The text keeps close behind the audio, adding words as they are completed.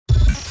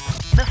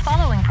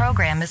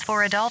program is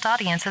for adult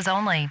audiences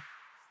only.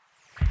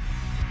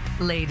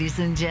 Ladies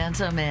and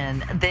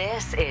gentlemen,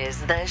 this is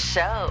The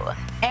Show.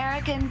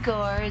 Eric and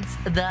Gord's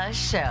The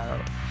Show.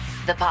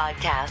 The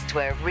podcast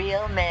where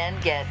real men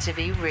get to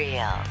be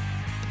real.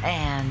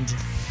 And,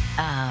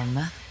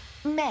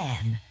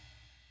 men.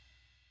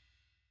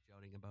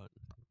 Shouting about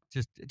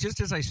just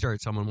as I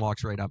start, someone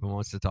walks right up and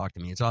wants to talk to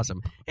me. It's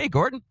awesome. Hey,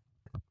 Gordon.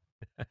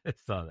 I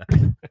saw that.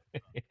 How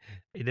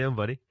you doing,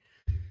 buddy?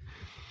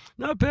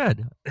 Not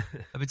bad.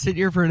 I've been sitting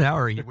here for an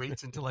hour. He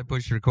waits until I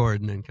push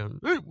record and then comes,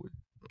 hey,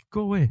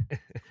 go away.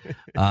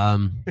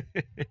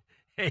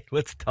 Hey,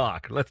 let's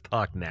talk. Let's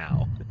talk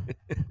now.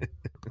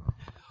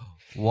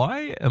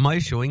 Why am I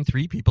showing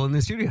three people in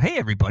the studio? Hey,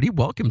 everybody.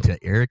 Welcome to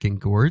Eric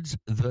and Gord's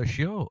The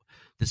Show.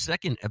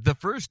 The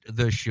first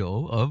The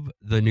Show of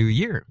the new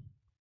year.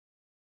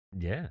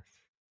 Yes.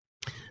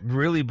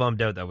 Really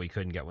bummed out that we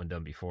couldn't get one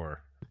done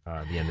before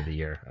the end of the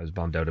year. I was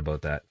bummed out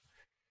about that.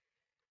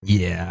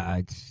 Yeah,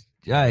 I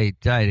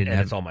didn't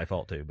have... It's all my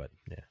fault, too, but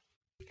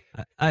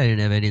yeah. I didn't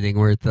have anything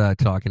worth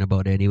talking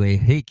about anyway.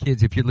 Hey,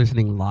 kids, if you're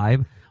listening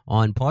live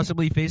on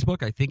possibly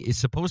Facebook, I think it's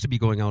supposed to be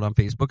going out on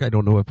Facebook. I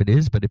don't know if it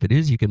is, but if it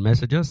is, you can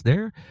message us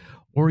there.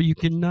 Or you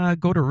can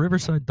go to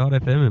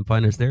riverside.fm and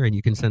find us there, and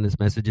you can send us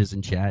messages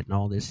and chat and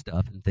all this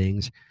stuff and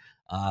things,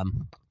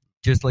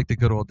 just like the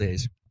good old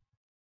days.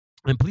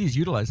 And please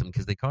utilize them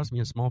because they cost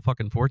me a small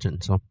fucking fortune.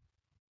 So,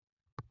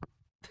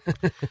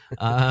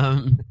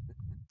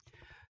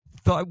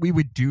 thought we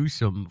would do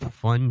some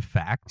fun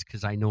facts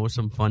because I know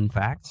some fun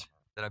facts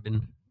that I've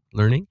been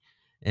learning,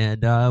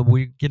 and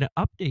we get an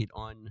update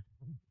on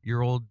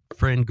your old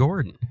friend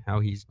Gordon, how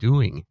he's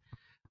doing.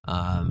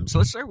 So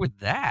let's start with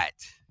that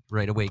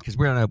right away because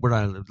we're on a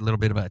little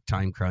bit of a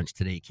time crunch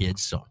today,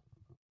 kids. So,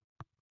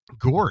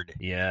 Gord,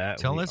 yeah,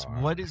 tell us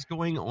what is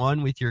going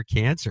on with your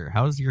cancer.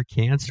 How's your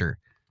cancer?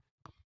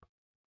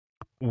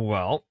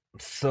 Well,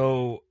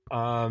 so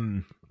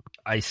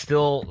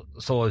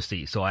let's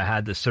see. So I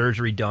had the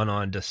surgery done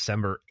on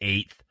December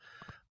 8th.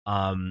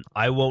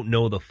 I won't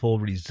know the full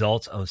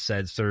results of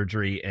said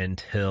surgery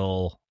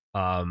until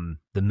the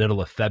middle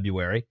of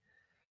February.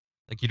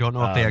 Like you don't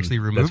know if they actually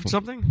removed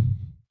something?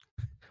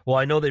 Well,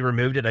 I know they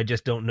removed it. I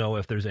just don't know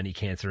if there's any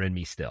cancer in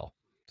me still.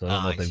 So I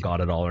don't know if they've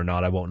got it all or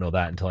not. I won't know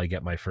that until I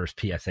get my first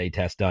PSA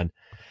test done.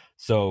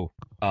 So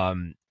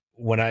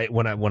when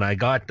I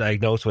got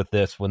diagnosed with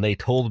this, when they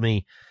told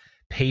me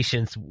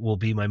patience will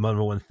be my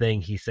number one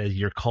thing, he says,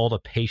 you're called a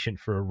patient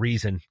for a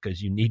reason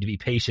because you need to be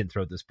patient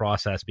throughout this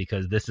process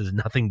because this is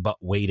nothing but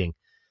waiting.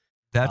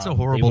 That's a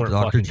horrible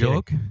doctor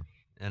joke,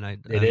 and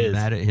I'm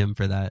mad at him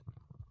for that.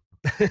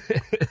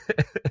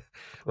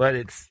 But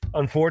it's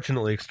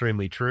unfortunately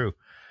extremely true.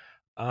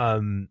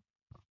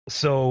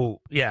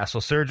 So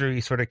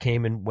surgery sort of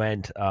came and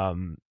went.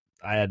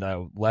 I had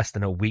less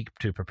than a week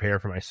to prepare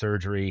for my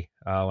surgery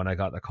when I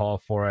got the call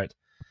for it.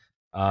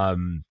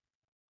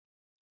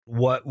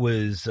 What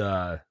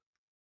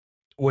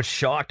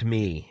shocked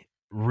me,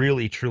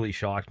 really truly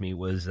shocked me,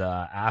 was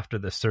after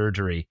the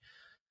surgery,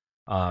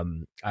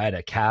 I had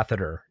a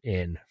catheter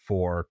in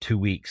for 2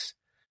 weeks,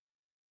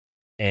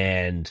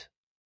 and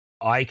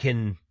I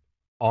can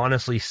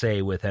honestly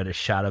say without a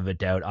shadow of a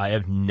doubt, I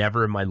have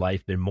never in my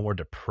life been more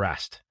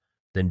depressed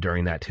than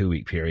during that 2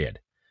 week period.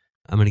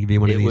 I'm going to give you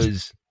one of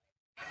these.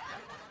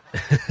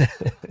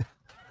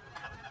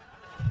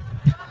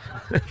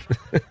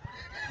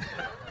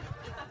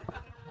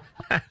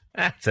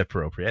 That's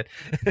appropriate.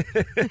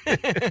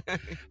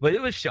 But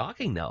it was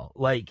shocking though.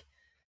 Like,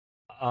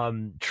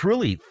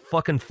 truly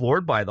fucking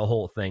floored by the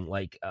whole thing.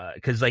 Like,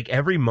 cause like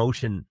every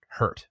motion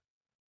hurt.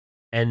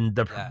 And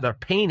the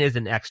pain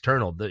isn't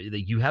external.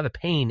 You have a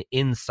pain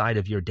inside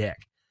of your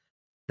dick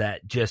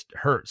that just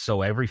hurts.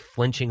 So every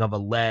flinching of a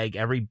leg,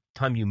 every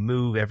time you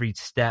move, every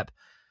step,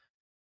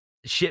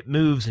 shit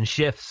moves and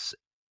shifts,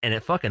 and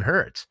it fucking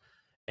hurts.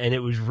 And it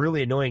was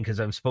really annoying because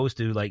I'm supposed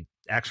to like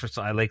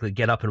exercise, like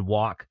get up and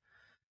walk,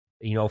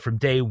 from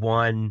day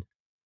one,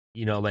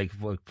 like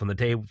from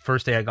the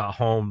first day I got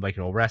home, like,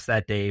 rest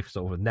that day.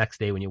 So the next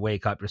day when you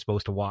wake up, you're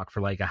supposed to walk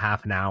for like a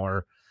half an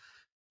hour.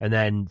 And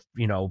then,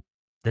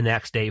 the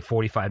next day,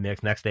 45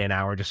 minutes, next day, an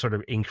hour, just sort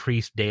of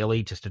increase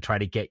daily just to try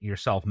to get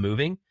yourself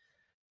moving.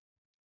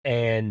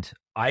 And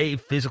I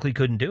physically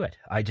couldn't do it.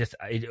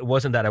 It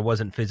wasn't that I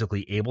wasn't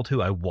physically able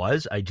to.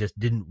 I just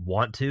didn't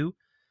want to.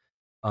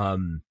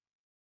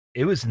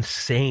 It was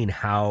insane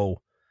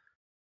how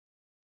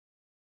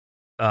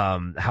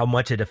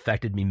much it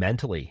affected me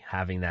mentally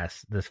having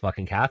this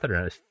fucking catheter.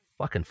 I was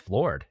fucking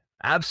floored.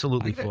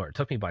 Absolutely floored. It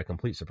took me by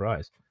complete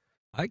surprise.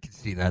 I can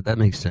see that. That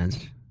makes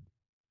sense.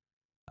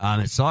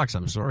 It sucks.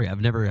 I'm sorry.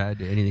 I've never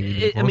had anything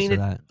even close to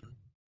that.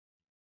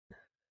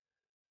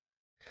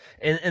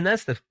 And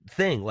that's the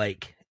thing.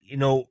 Like,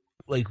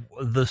 like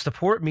the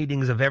support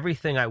meetings of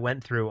everything I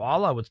went through,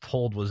 all I was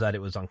told was that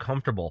it was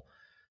uncomfortable.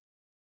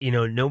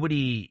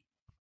 Nobody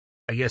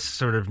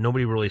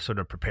really sort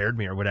of prepared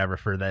me or whatever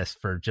for this,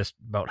 for just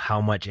about how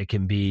much it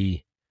can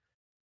be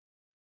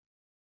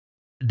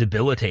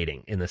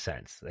debilitating in the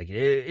sense. Like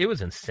it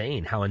was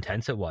insane how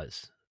intense it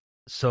was.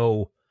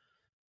 So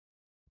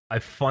I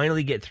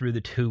finally get through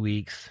the 2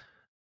 weeks.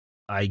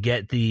 I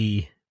get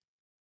I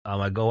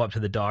go up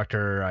to the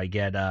doctor. I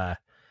get the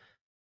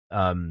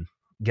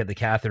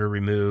catheter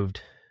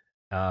removed,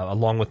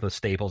 along with the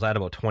staples. I had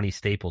about 20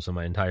 staples in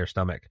my entire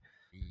stomach,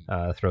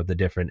 throughout the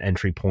different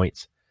entry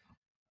points.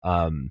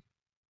 So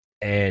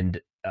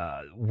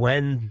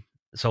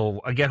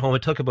I get home,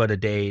 it took about a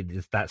day,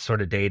 that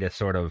sort of day to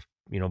sort of,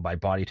 my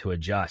body to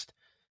adjust.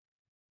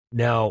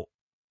 Now,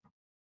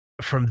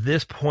 from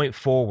this point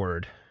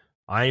forward,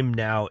 I'm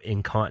now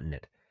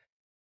incontinent.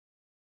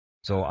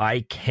 So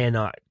I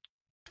cannot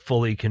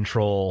fully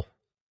control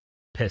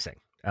pissing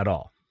at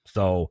all.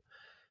 So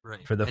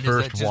for the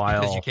first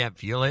while, because you can't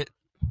feel it.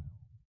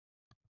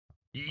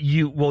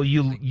 You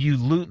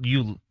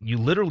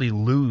literally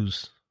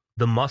lose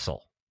the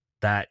muscle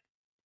that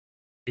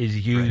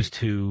is used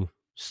to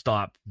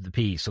stop the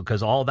pee. So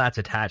because all that's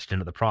attached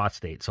into the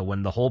prostate. So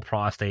when the whole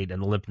prostate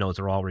and the lymph nodes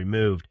are all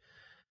removed,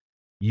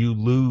 you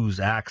lose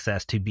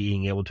access to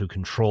being able to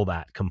control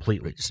that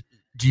completely.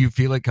 Do you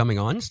feel it coming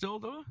on still,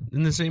 though,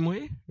 in the same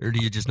way? Or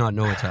do you just not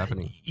know what's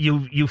happening?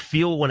 You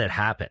feel when it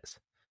happens.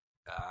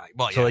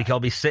 So, like, I'll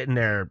be sitting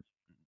there,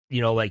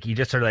 like, you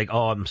just sort of like,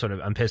 oh, I'm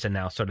pissing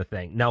now sort of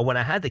thing. Now, when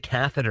I had the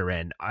catheter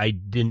in, I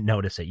didn't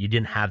notice it. You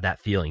didn't have that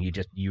feeling. You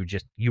just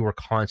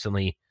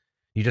constantly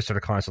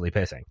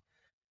pissing.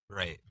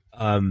 Right.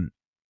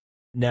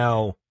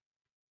 Now,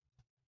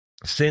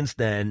 since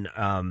then,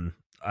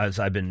 as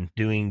I've been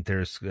doing,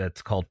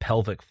 it's called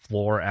pelvic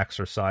floor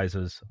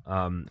exercises.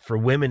 For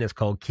women, it's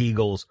called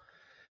Kegels,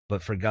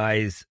 but for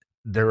guys,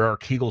 there are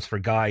Kegels for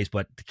guys,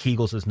 but the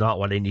Kegels is not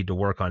what I need to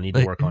work on. I need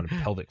to work on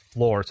pelvic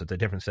floor, so it's a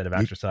different set of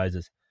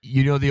exercises.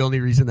 The only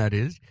reason that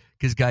is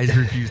because guys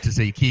refuse to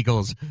say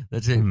Kegels.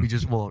 That's it. We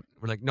just won't.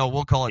 We're like, no,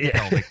 we'll call it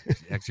pelvic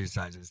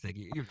exercises.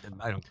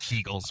 I don't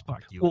Kegels.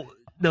 Fuck you. Well,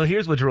 no,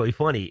 here's what's really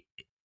funny.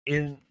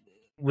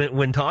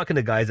 When talking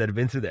to guys that have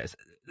been through this,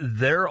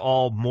 they're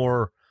all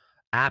more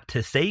apt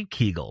to say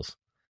Kegels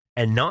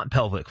and not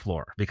pelvic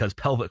floor, because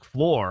pelvic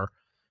floor,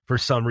 for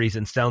some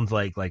reason, sounds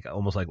like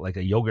almost like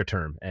a yoga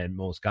term, and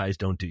most guys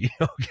don't do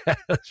yoga,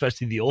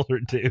 especially the older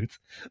dudes.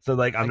 So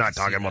I'm not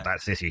talking about that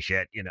sissy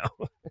shit,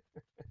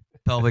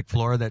 Pelvic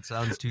floor, that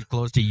sounds too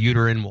close to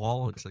uterine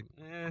wall. It's like,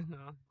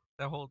 no,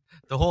 the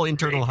whole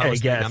internal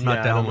house thing, I'm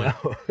not down with.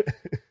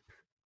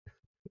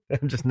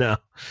 I'm just no.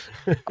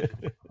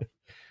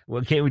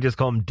 Well, can't we just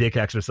call them dick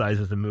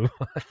exercises and move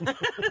on?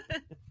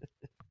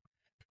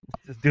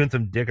 Just doing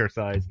some dick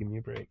exercise. Give me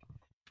a break.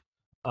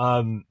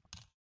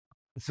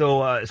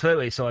 So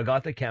anyway, so I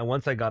got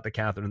once I got the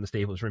catheter and the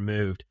staples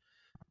removed,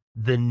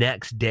 the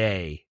next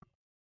day,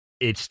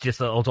 it's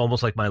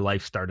almost like my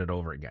life started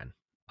over again.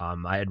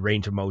 I had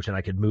range of motion.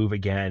 I could move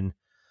again.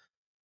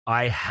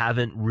 I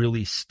haven't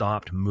really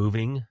stopped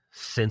moving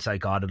since I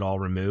got it all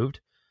removed.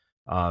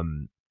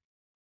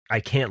 I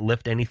can't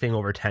lift anything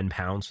over 10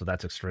 pounds, so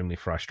that's extremely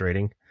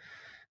frustrating.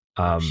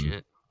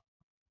 Shit.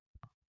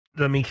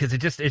 I mean, because it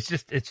just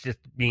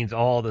means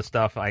all the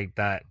stuff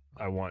that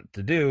I want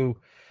to do.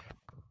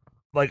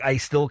 Like, I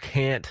still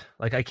can't.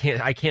 Like, I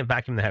can't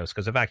vacuum the house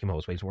because a vacuum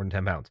hose weighs more than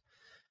 10 pounds.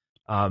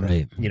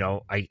 Right.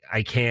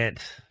 I can't.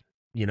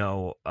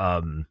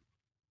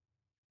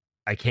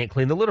 I can't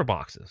clean the litter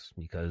boxes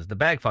because the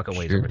bag fucking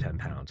weighs over 10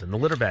 pounds and the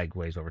litter bag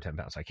weighs over 10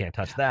 pounds. So I can't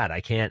touch that.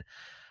 I can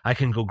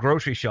go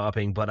grocery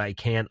shopping, but I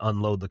can't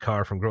unload the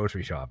car from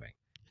grocery shopping.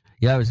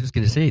 Yeah, I was just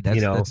going to say,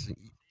 that's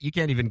you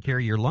can't even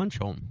carry your lunch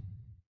home.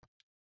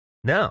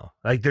 No,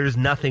 there's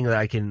nothing that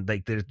I can,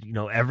 there's,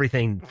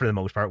 everything for the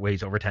most part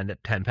weighs over 10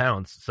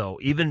 pounds. So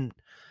even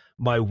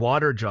my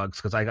water jugs,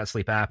 because I got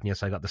sleep apnea,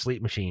 so I got the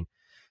sleep machine.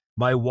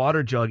 My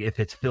water jug,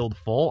 if it's filled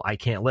full, I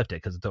can't lift it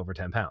because it's over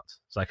 10 pounds.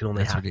 So I can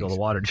only fill the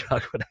water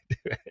jug when I do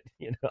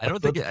it. I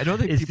don't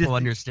think people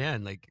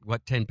understand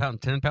what 10 pounds.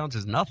 10 pounds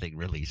is nothing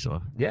really. So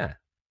yeah,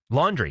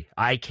 laundry.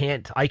 I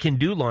can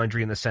do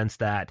laundry in the sense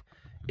that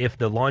if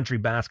the laundry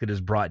basket is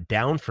brought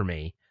down for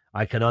me,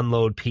 I can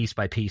unload piece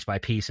by piece by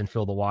piece and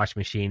fill the wash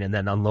machine, and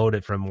then unload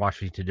it from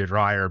wash machine to the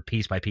dryer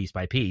piece by piece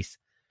by piece.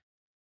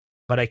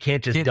 But I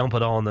can't just dump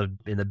it all in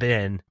the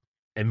bin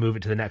and move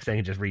it to the next thing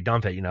and just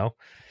redump it.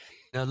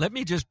 Now, let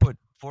me just put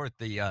forth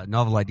the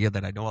novel idea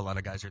that I know a lot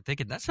of guys are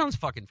thinking. That sounds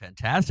fucking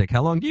fantastic.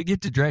 How long do you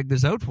get to drag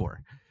this out for?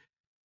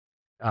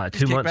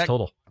 2 months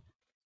total.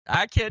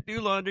 I can't do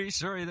laundry.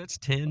 Sorry, that's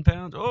 10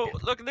 pounds. Oh,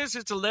 look at this.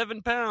 It's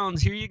 11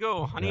 pounds. Here you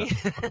go, honey.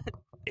 Yeah.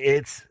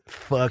 It's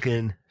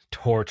fucking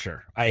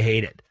torture. I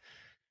hate it.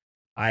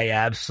 I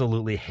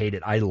absolutely hate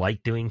it. I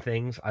like doing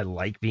things. I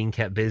like being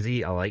kept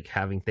busy. I like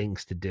having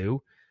things to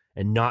do,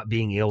 and not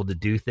being able to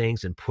do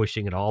things and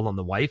pushing it all on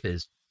the wife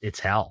it's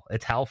hell.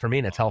 It's hell for me,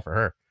 and it's hell for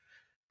her.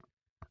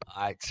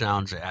 It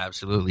sounds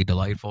absolutely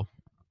delightful.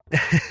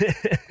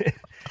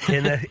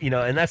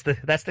 And that's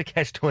the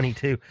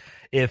catch-22.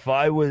 If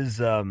I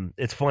was,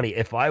 it's funny,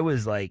 if I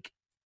was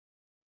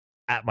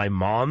at my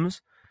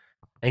mom's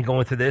and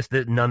going through this,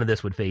 none of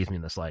this would faze me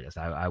in the slightest.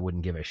 I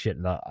wouldn't give a shit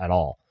at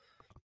all.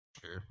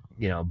 Sure.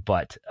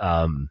 But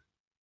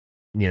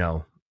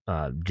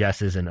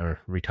Jess isn't a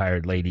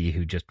retired lady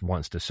who just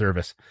wants to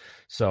service,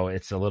 so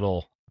it's a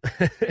little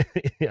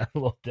Yeah, a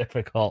little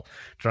difficult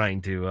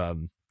trying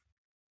to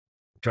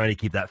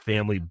keep that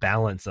family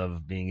balance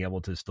of being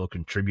able to still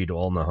contribute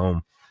all in the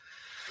home.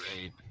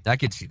 Right. I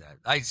could see that.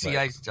 I see.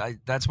 I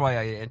that's why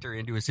I enter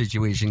into a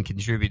situation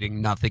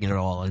contributing nothing at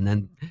all, and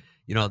then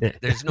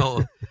there's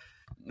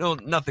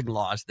nothing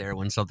lost there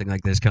when something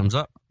like this comes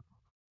up.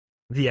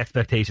 The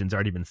expectation's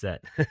already been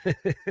set.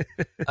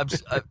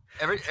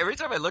 Every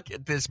time I look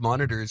at this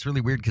monitor, it's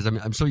really weird because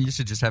I'm so used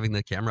to just having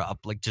the camera up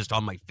like just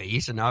on my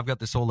face, and now I've got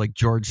this whole like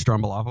George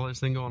Stroumboulopoulos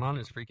thing going on.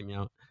 It's freaking me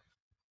out.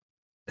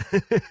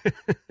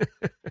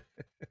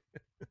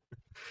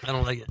 I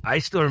don't like it. I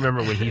still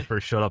remember when he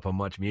first showed up on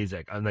Much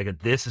Music. I'm like,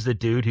 this is a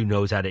dude who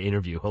knows how to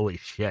interview. Holy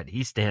shit,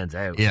 he stands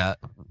out. Yeah,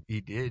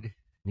 he did.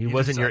 He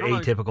wasn't your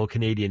atypical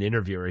Canadian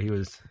interviewer. He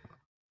was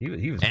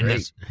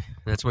great.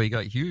 That's why he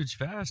got huge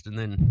fast, and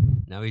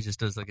then now he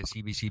just does like a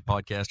CBC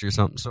podcast or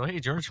something. So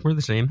hey, George, we're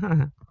the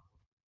same.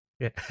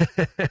 Yeah.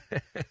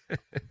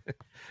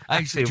 I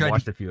actually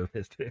watched a few of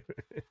his too.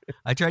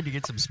 I tried to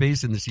get some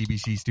space in the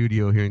CBC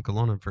studio here in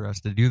Kelowna for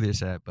us to do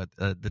this at, but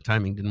the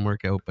timing didn't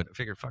work out. But I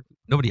figured, fuck,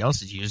 nobody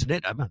else is using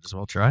it. I might as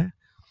well try.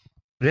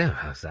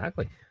 Yeah,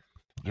 exactly.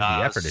 Give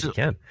the effort if you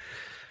can.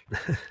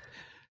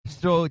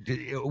 So,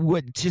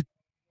 what? Just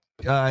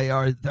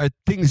are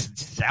things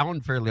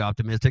sound fairly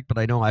optimistic? But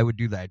I know I would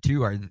do that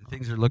too. Are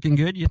things looking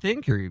good? You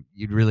think, or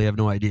you'd really have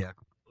no idea?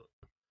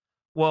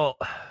 Well,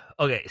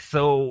 okay.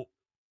 So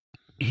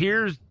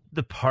here's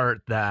the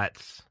part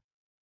that's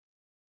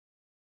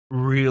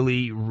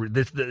really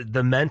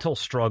the mental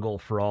struggle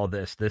for all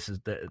this. This is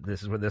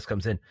where this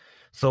comes in.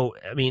 So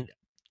I mean,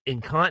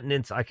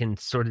 incontinence I can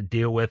sort of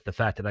deal with the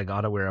fact that I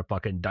gotta wear a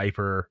fucking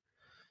diaper.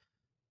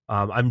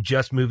 I'm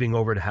just moving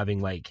over to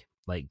having like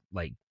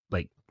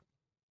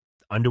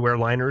underwear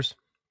liners.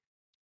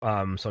 So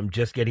I'm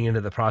just getting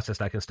into the process.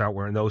 I can start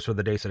wearing those for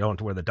the day, so I don't have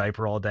to wear the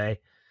diaper all day,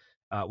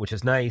 which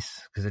is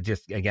nice because it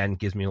just again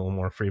gives me a little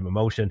more freedom of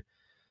motion.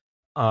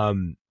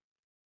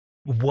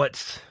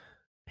 What's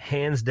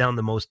hands down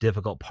the most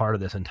difficult part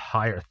of this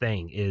entire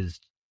thing is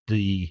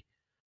the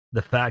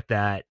fact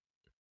that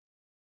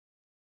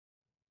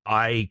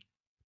I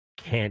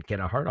can't get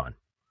a hard on,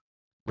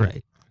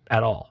 right,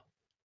 at all,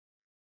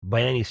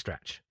 by any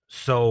stretch.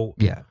 So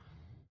yeah,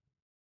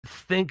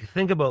 think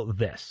about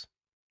this.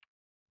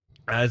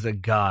 As a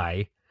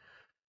guy,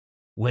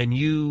 when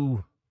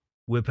you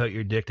whip out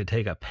your dick to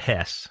take a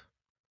piss,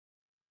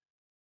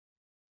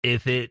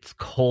 if it's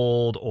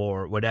cold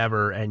or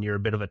whatever and you're a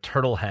bit of a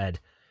turtle head,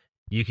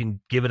 you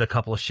can give it a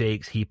couple of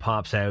shakes, he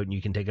pops out, and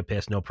you can take a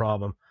piss, no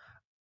problem.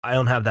 I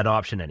don't have that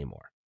option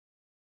anymore.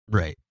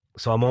 Right.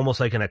 So I'm almost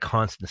like in a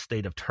constant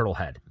state of turtle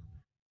head.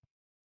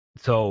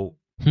 So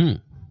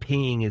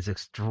peeing is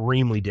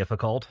extremely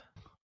difficult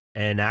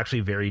and actually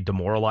very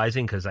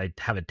demoralizing because I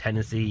have a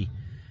tendency,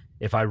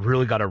 if I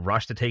really got to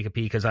rush to take a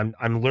pee, because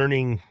I'm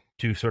learning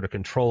to sort of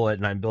control it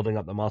and I'm building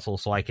up the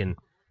muscles so I can,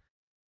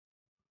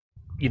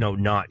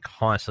 not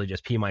constantly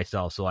just pee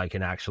myself, so I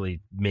can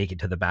actually make it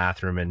to the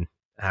bathroom and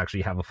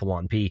actually have a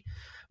full-on pee.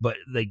 But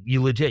like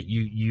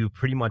you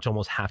pretty much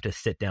almost have to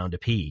sit down to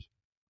pee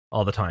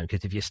all the time,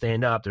 because if you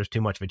stand up, there's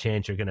too much of a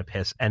chance you're going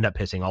to end up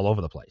pissing all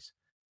over the place.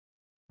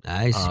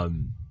 I see.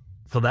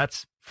 So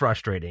that's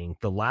frustrating.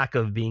 The lack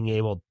of being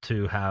able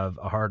to have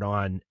a hard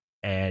on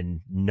and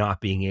not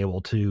being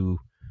able to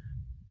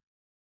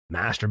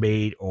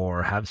masturbate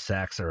or have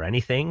sex or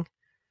anything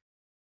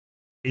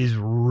is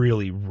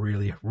really,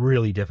 really,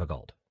 really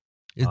difficult.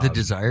 Is the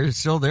desire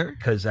still there?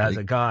 Because as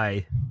a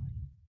guy,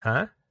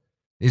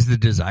 is the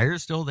desire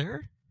still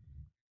there?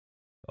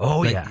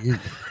 Oh, yeah.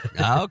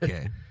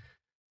 Okay.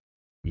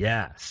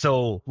 Yeah.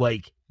 So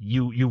like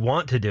you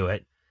want to do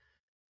it,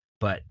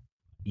 but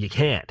you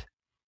can't.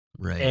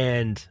 Right.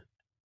 And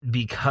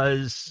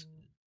because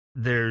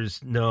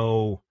there's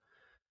no,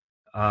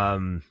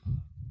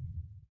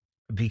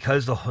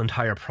 because the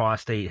entire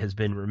prostate has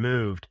been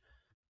removed,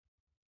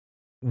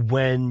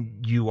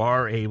 when you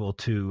are able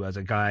to, as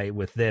a guy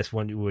with this,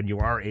 when you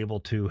are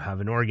able to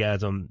have an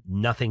orgasm,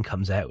 nothing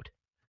comes out.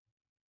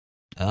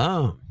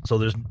 Oh. So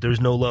there's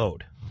no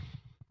load.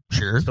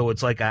 Sure. So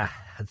it's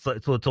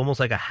it's almost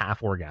like a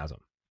half orgasm.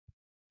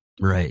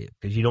 Right.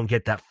 Because you don't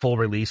get that full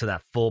release of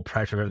that full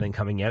pressure of everything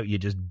coming out. You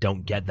just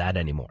don't get that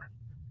anymore.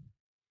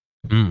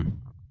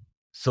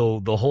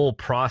 So the whole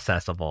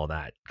process of all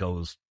that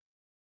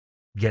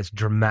gets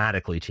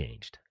dramatically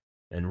changed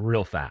and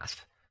real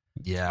fast.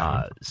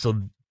 Yeah.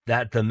 So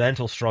that the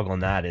mental struggle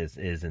in that is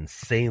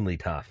insanely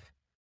tough.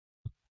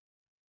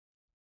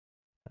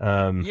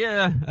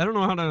 Yeah, I don't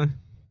know how to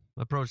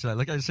approach that.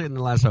 Like I said in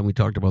the last time we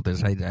talked about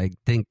this, I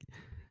think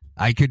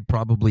I could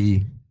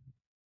probably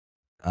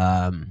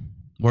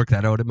work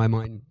that out in my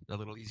mind a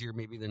little easier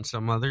maybe than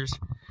some others.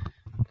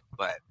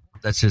 But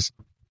that's just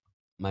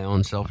my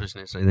own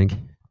selfishness, I think.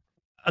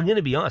 I'm going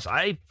to be honest.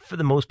 I, for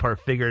the most part,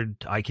 figured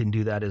I can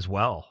do that as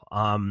well.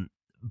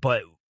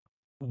 But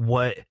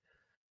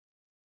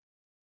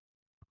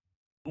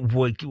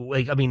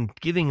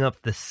giving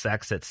up the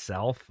sex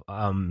itself,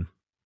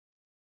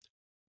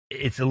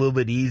 it's a little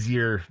bit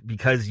easier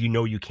because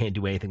you can't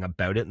do anything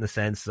about it in the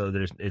sense. So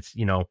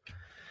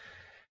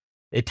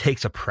it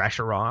takes a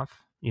pressure off.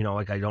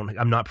 Like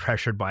I'm not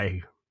pressured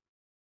by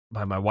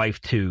my wife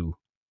to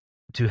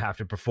have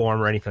to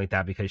perform or anything like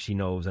that because she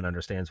knows and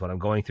understands what I'm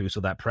going through.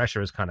 So that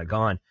pressure is kind of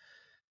gone.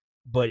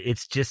 But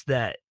it's just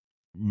that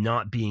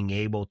not being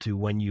able to,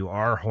 when you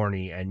are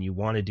horny and you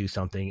want to do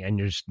something and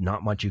there's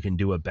not much you can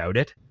do about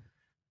it.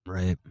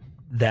 Right.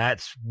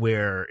 That's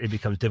where it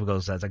becomes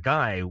difficult. As a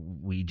guy,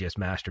 we just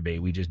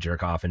masturbate, we just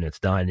jerk off and it's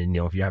done. And,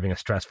 if you're having a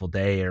stressful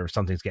day or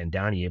something's getting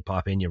down, you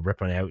pop in, you're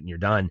ripping out and you're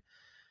done.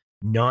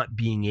 Not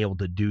being able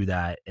to do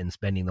that and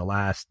spending the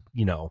last,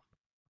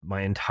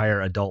 my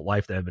entire adult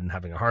life that I've been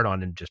having a hard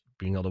on and just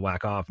being able to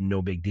whack off,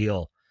 no big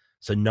deal.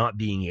 So not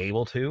being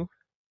able to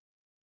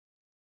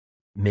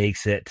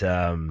makes it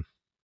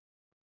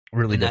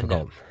really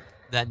difficult.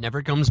 That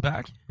never comes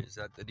back? Is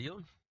that the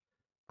deal?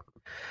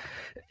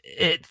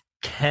 It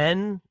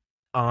can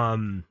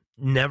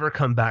never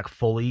come back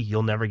fully.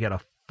 You'll never get a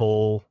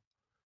full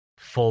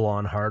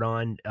on hard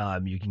on.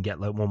 You can get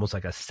almost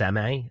like a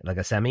semi.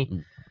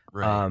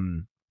 Right.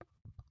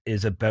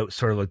 Is about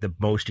sort of like the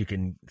most you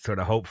can sort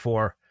of hope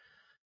for.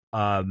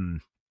 So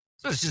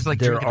it's just like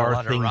drinking a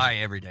lot of rye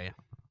every day.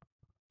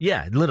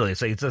 Yeah, literally.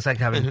 It's just like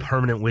having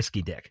permanent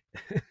whiskey dick.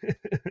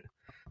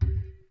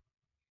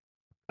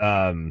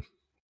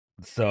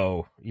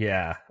 So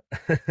yeah.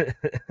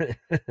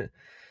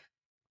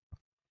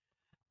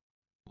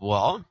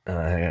 Well, I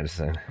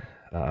understand.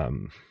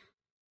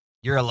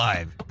 You're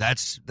alive.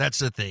 That's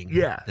the thing.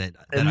 Yeah, that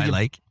I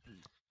like.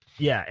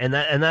 Yeah, and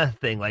that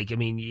thing, like, I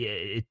mean,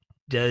 it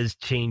does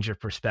change your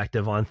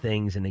perspective on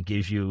things, and it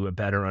gives you a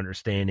better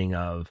understanding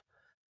of,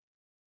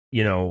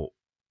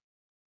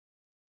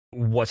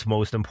 what's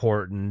most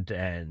important,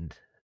 and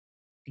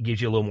it gives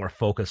you a little more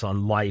focus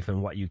on life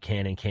and what you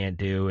can and can't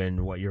do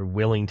and what you're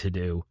willing to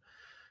do.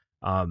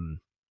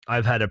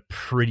 I've had a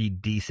pretty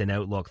decent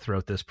outlook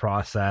throughout this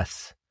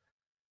process.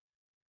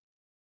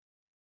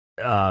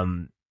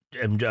 I'm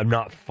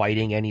not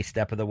fighting any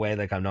step of the way.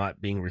 Like, I'm not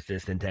being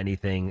resistant to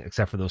anything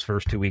except for those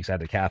first 2 weeks I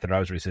had the catheter. I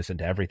was resistant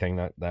to everything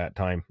that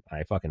time.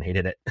 I fucking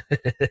hated it.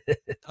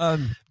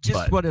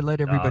 Just want to let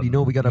everybody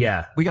know we got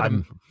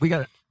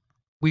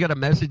a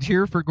message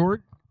here for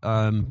Gord.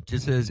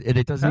 Just says, and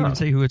it doesn't even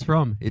say who it's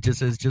from. It just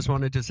says, just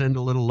wanted to send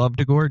a little love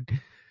to Gord.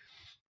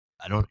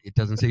 It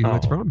doesn't say who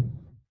it's from,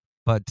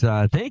 but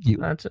thank you.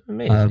 That's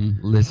amazing.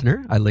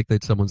 Listener. I like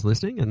that someone's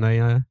listening, and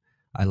I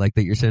like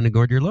that you're sending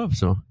Gord your love.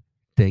 So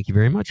thank you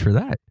very much for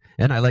that.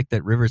 And I like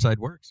that Riverside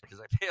works because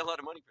I pay a lot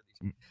of money for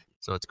these.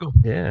 So it's cool.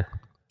 Yeah.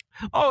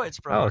 Oh, it's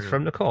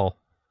from Nicole.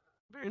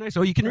 Very nice.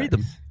 Oh, you can read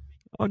them.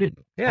 Oh,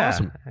 yeah.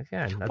 Awesome.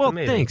 Again, that's well,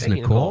 amazing. Thanks,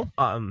 Nicole.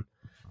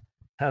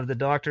 Have the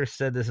doctor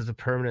said this is a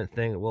permanent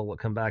thing? It will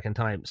come back in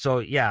time. So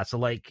yeah. So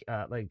like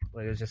I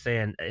was just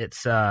saying,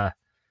 it's a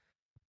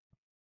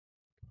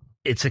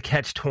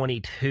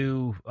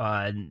catch-22.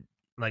 And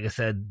like I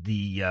said,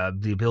 the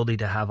ability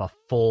to have a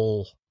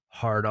full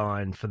hard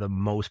on for the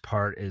most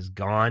part is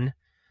gone.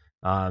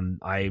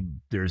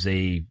 There is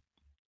a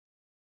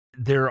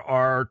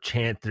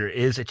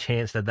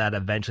chance that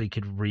eventually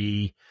could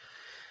regrow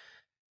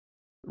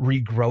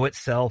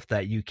itself,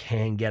 that you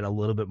can get a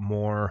little bit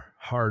more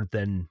hard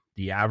than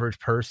the average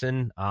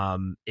person.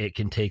 It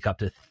can take up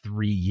to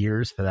 3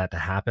 years for that to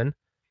happen.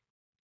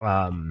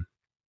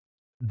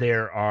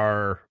 There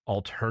are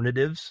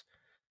alternatives.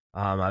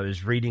 I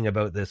was reading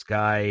about this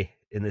guy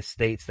in the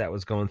States that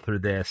was going through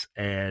this,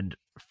 and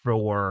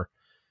for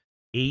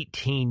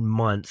 18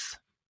 months,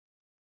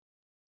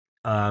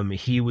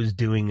 he was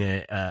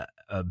doing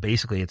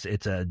basically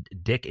it's a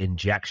dick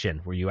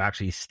injection where you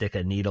actually stick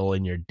a needle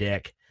in your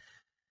dick,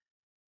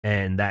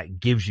 and that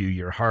gives you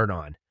your hard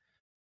on.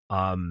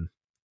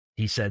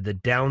 He said the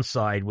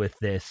downside with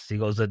this, he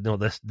goes, no,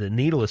 the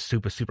needle is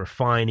super, super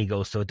fine. He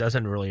goes, so it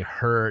doesn't really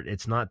hurt.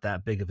 It's not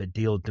that big of a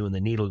deal doing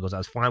the needle. He goes, I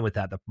was fine with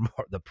that.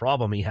 The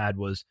problem he had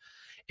was,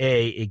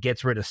 it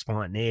gets rid of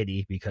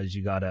spontaneity because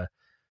you got to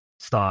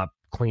stop,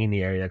 clean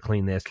the area,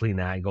 clean this, clean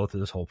that, and go through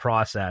this whole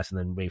process and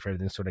then wait for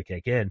everything to sort of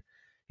kick in.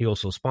 He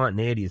goes, so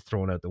spontaneity is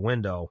thrown out the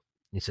window.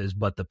 He says,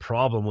 but the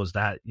problem was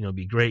that, it'd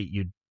be great.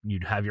 You'd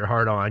have your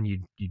hard on,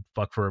 you'd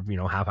fuck for,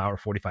 half hour,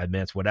 45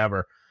 minutes,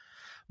 whatever.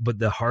 But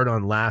the hard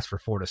on lasts for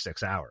 4 to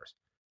 6 hours.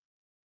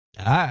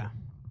 Ah,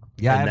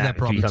 yeah, and I have that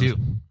problem too.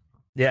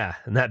 Yeah,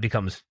 and that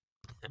becomes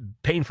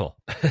painful.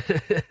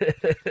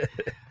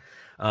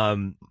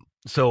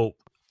 So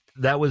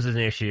that was an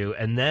issue.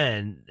 And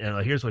then,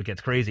 here's what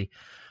gets crazy.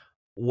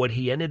 What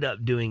he ended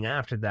up doing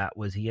after that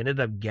was he ended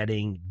up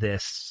getting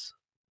this,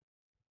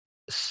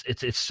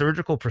 it's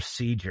surgical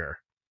procedure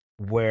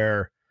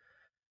where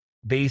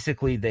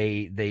basically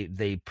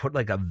they put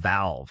like a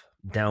valve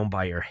down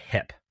by your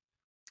hip,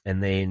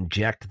 and they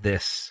inject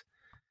this,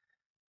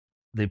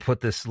 they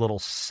put this little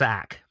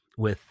sack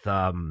with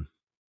saline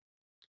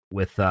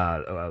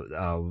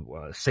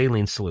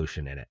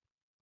solution in it.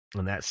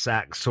 And that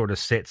sack sort of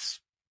sits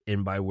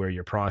in by where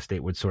your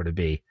prostate would sort of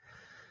be.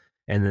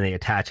 And then they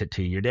attach it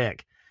to your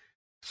dick.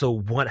 So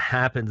what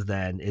happens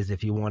then is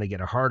if you want to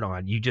get a hard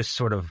on, you just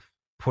sort of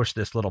push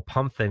this little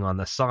pump thing on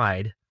the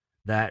side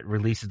that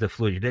releases the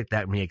fluid in your dick.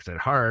 That makes it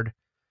hard.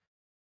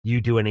 You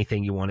do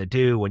anything you want to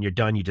do. When you're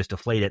done, you just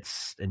deflate it,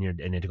 and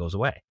it goes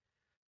away.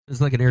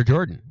 It's like an Air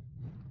Jordan.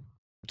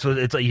 So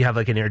it's like you have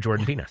like an Air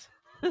Jordan penis.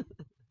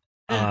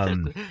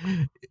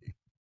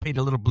 Paint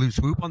a little blue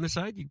swoop on the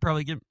side. You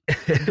probably get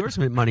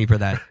endorsement money for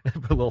that. A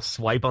little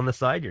swipe on the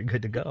side, you're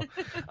good to go.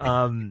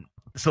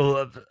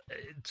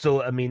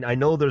 So I mean, I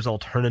know there's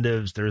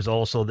alternatives. There's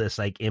also this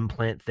like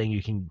implant thing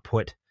you can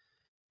put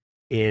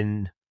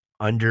in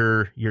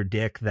under your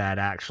dick that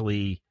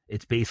actually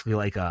it's basically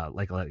like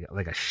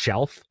a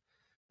shelf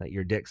that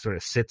your dick sort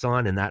of sits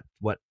on, and that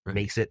what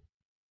makes it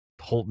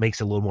a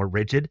little more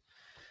rigid.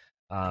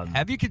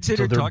 Have you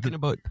considered talking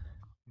about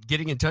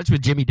getting in touch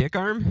with Jimmy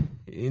Dickarm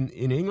in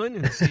England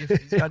and see if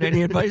he's got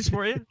any advice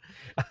for you?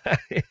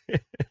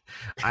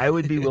 I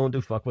would be willing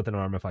to fuck with an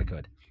arm if I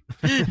could.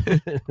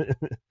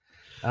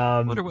 So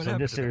I'm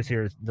just serious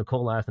here.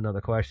 Nicole asked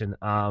another question.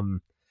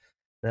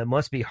 That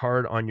must be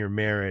hard on your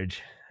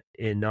marriage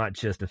in not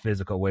just a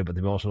physical way, but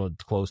the emotional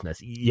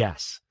closeness.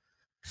 Yes.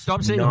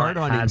 Stop saying hard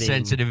on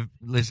insensitive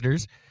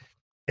listeners.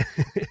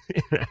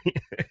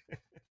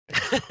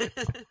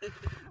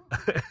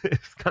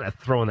 It's kind of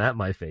throwing that in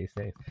my face.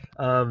 Eh?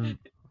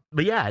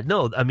 But yeah,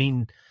 no, I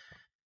mean,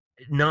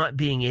 not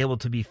being able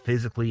to be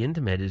physically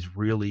intimate is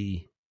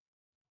really,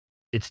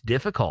 it's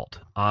difficult.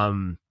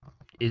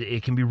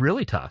 It can be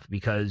really tough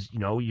because, you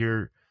know,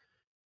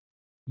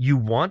 you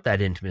want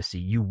that intimacy.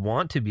 You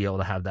want to be able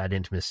to have that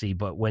intimacy,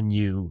 but when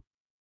you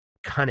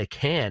kind of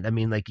can't, I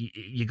mean, like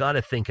you got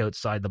to think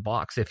outside the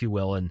box, if you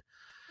will. And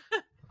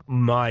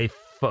I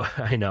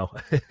know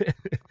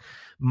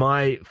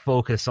my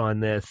focus on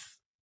this,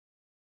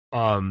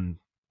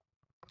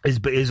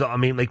 is I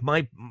mean, like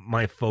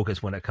my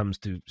focus when it comes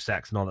to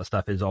sex and all that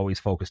stuff is always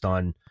focused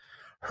on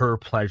her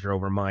pleasure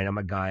over mine. I'm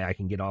a guy, I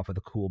can get off with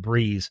a cool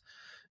breeze,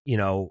 you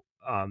know.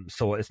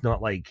 So it's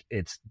not like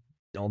it's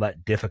all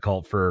that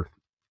difficult for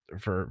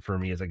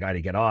me as a guy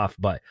to get off,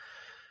 but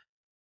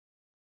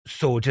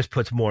so it just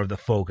puts more of the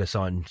focus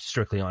on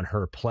strictly on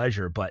her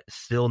pleasure, but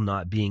still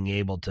not being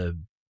able to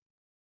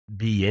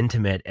be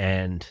intimate.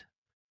 And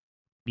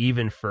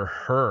even for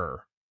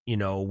her, you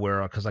know,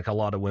 where, cause like a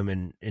lot of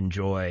women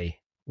enjoy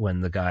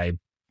when the guy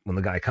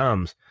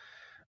comes,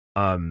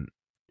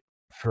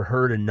 for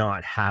her to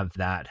not have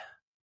that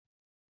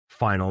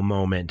final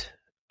moment,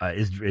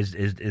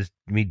 is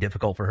me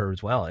difficult for her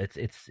as well.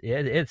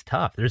 It's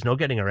tough. There's no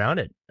getting around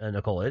it,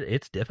 Nicole.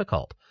 It's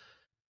difficult,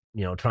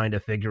 you know, trying to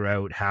figure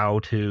out how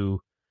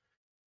to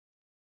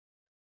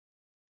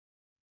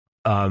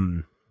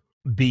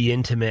be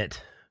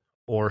intimate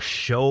or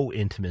show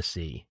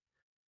intimacy,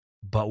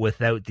 but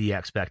without the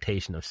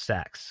expectation of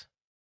sex.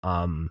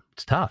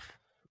 It's tough.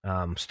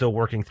 Still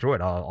working through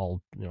it.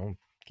 I'll you know,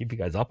 keep you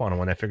guys up on it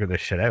when I figure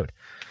this shit out.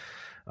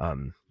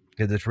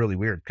 Because it's really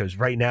weird. Because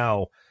right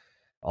now,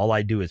 all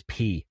I do is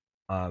pee.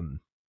 That's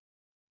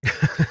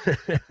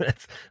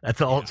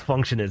all its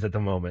function is at the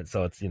moment.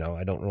 So it's, you know,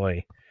 I don't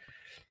really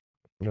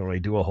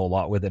do a whole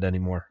lot with it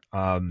anymore.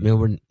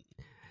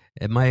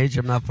 At my age,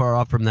 I'm not far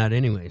off from that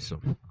anyway. So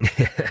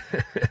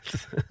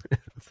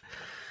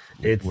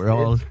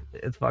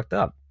it's fucked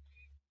up.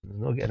 There's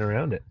no getting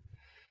around it.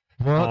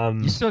 Well,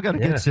 you still got a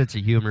good sense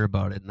of humor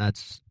about it, and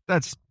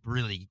that's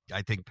really,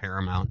 I think,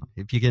 paramount.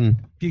 If you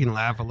can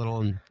laugh a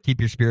little and keep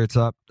your spirits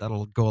up,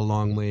 that'll go a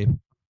long way.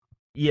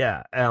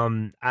 Yeah,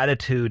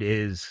 attitude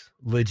is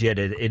legit.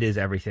 It is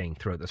everything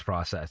throughout this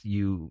process.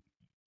 You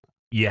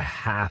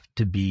have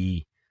to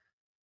be.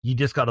 You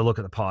just got to look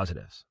at the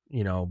positives.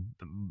 You know,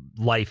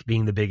 life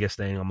being the biggest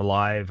thing. I'm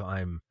alive.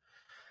 I'm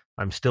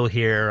still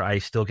here. I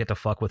still get to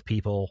fuck with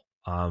people,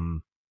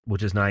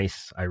 which is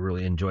nice. I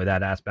really enjoy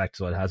that aspect.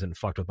 So it hasn't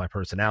fucked with my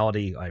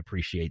personality. I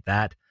appreciate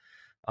that.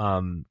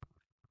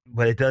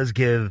 But it does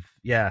give.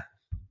 Yeah,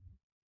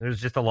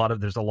 there's a lot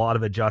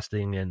of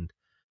adjusting and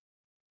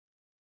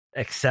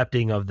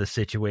accepting of the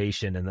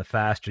situation, and the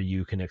faster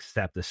you can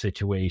accept the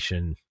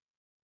situation,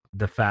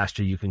 the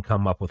faster you can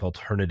come up with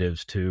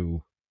alternatives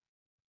to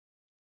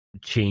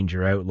change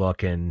your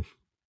outlook and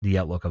the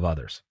outlook of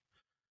others.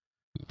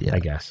 Yeah, I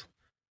guess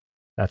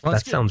that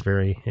sounds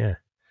very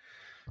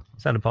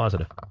sounded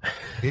positive.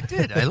 It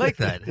did. I like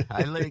that.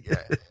 I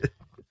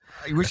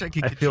wish I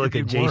could. I feel like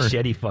a Jay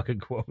Shetty fucking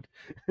quote.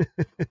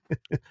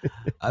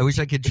 I wish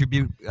I could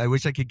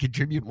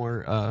contribute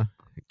more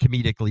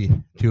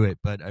comedically to it,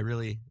 but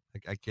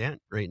I can't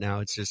right now.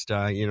 It's just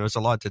you know, it's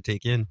a lot to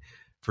take in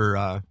for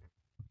all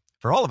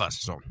of us.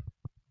 So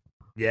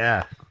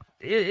yeah,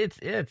 it's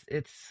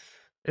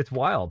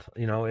wild.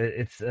 You know,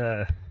 it's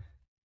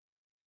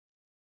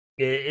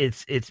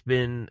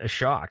been a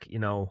shock. You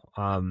know,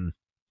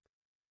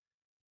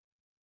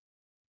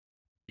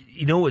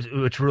 you know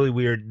what's really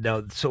weird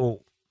now.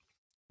 So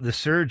the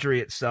surgery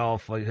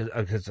itself, like,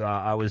 because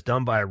I was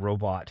done by a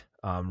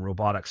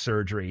robotic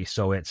surgery,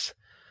 so it's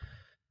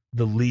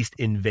the least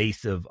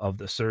invasive of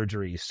the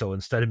surgeries. So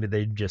instead of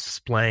they just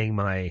splaying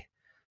my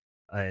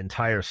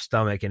entire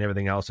stomach and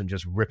everything else and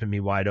just ripping me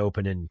wide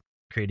open and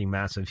creating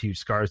massive, huge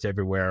scars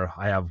everywhere.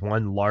 I have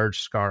one large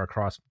scar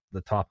across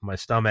the top of my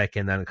stomach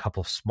and then a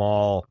couple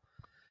small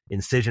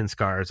incision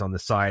scars on the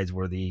sides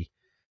where the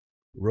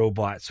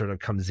robot sort of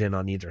comes in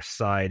on either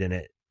side, and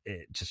it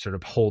just sort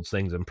of holds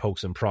things and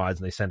pokes and prods,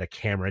 and they send a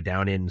camera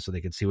down in so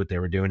they could see what they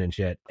were doing and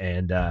shit.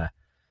 And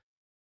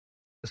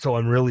so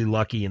I'm really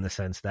lucky in the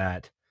sense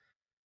that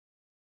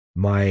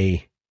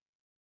my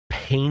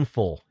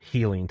painful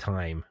healing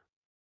time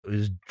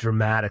is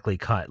dramatically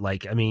cut.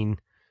 Like, I mean,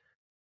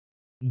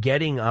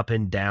 getting up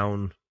and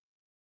down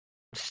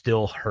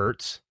still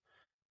hurts.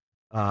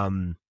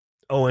 Oh,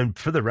 and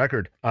for the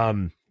record,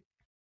 the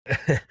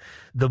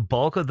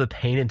bulk of the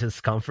pain and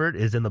discomfort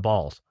is in the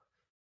balls.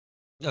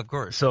 Of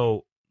course.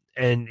 So,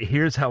 and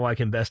here's how I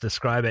can best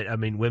describe it. I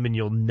mean, women,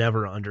 you'll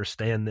never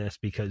understand this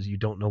because you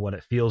don't know what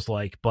it feels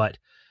like, but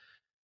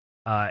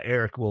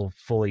Eric will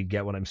fully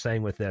get what I'm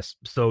saying with this.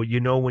 So, you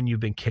know, when you've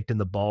been kicked in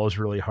the balls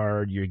really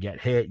hard, you get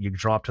hit, you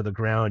drop to the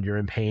ground, you're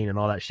in pain, and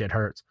all that shit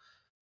hurts.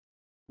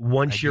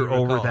 Once you're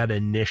over that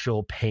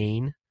initial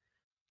pain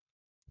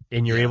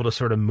and you're able to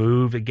sort of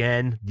move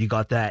again, you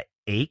got that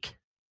ache.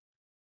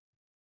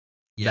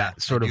 Yeah,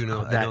 that sort of, I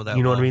know that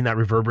you know what I mean? That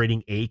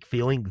reverberating ache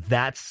feeling.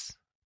 That's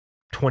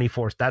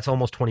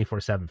almost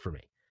 24/7 for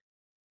me.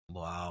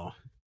 Wow.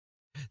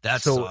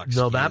 That so sucks.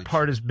 No, huge. that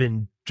part has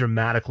been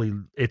dramatically,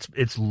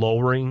 it's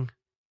lowering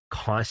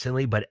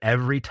constantly, but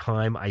every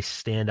time I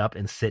stand up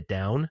and sit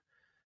down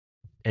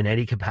in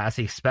any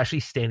capacity, especially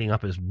standing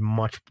up is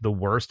much the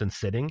worst than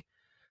sitting.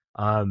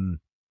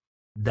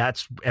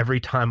 That's every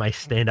time I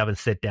stand up and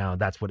sit down,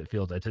 that's what it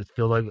feels like. I just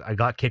feel like I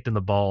got kicked in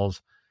the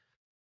balls,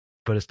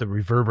 but it's the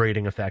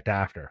reverberating effect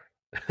after.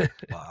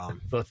 Wow.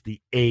 So it's the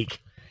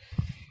ache.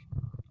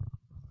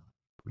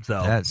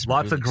 So That's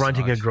lots really of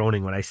grunting sucks. and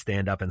groaning when I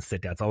stand up and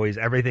sit down. It's always,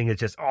 everything is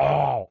just,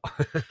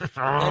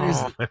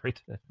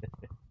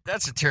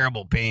 That's a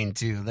terrible pain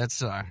too.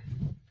 That's a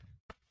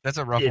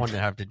rough one to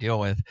have to deal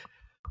with.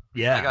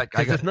 Yeah,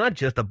 because it's not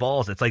just the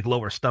balls; it's like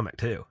lower stomach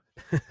too.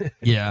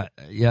 yeah.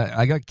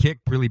 I got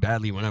kicked really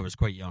badly when I was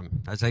quite young.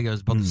 I think I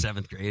was about the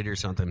 7th grade or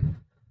something,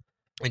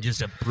 and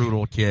just a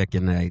brutal kick,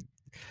 and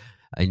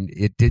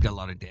it did a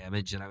lot of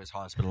damage, and I was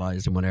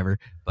hospitalized and whatever.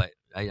 But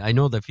I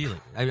know the feeling.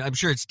 I'm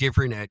sure it's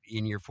different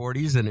in your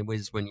 40s than it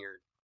was when you're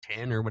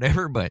 10 or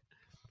whatever. But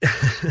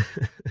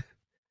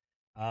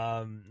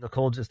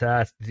Nicole just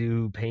asked,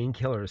 "Do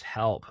painkillers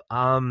help?"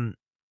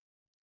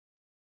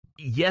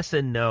 Yes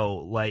and no.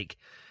 Like,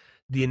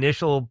 the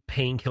initial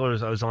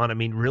painkillers I was on, I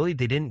mean, really,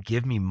 they didn't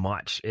give me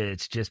much.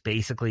 It's just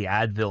basically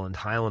Advil and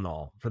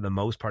Tylenol for the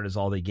most part is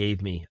all they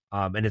gave me.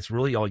 And it's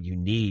really all you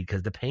need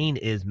because the pain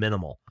is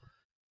minimal.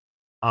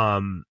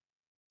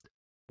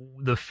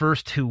 The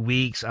first 2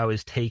 weeks I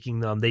was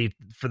taking them,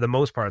 for the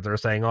most part, they're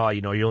saying, oh,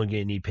 you know, you're only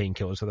going to need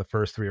painkillers for the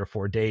first 3 or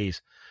 4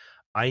 days.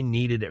 I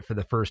needed it for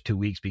the first 2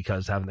 weeks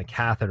because having the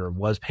catheter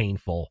was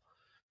painful.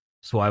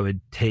 So I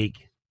would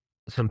take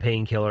some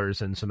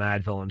painkillers and some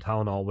Advil and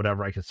Tylenol,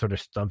 whatever I could sort of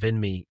stuff in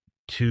me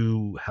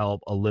to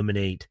help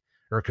eliminate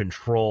or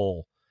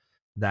control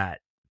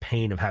that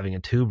pain of having a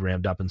tube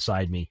rammed up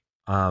inside me.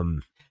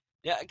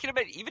 Yeah, I can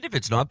imagine, even if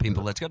it's not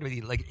painful, it's got to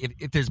be, like,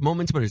 if there's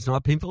moments when it's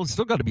not painful, it's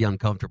still got to be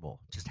uncomfortable,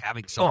 just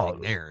having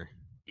something there.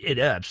 It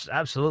is,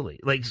 absolutely.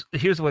 Like,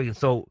 here's the way,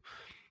 so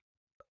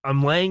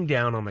I'm laying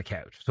down on the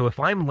couch. So if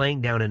I'm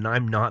laying down and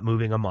I'm not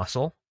moving a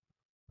muscle,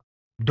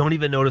 don't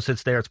even notice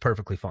it's there, it's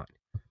perfectly fine.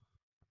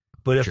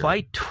 But if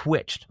I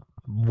twitched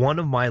one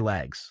of my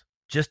legs,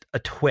 just a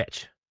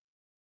twitch,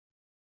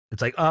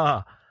 it's like,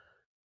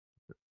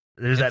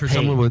 there's that pain.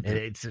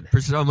 For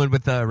someone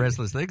with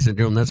restless leg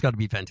syndrome, that's got to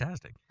be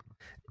fantastic.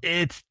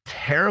 It's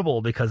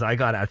terrible because I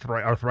got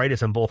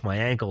arthritis in both my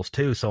ankles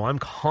too, so I'm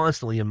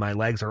constantly, and my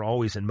legs are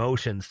always in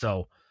motion.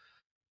 So,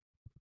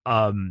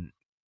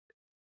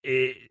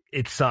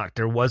 it sucked.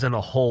 There wasn't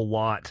a whole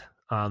lot.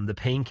 The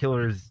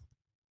painkillers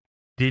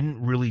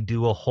didn't really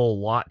do a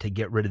whole lot to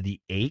get rid of the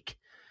ache.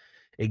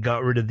 It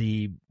got rid of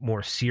the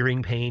more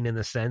searing pain in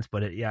the sense,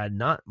 but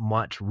not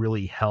much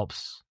really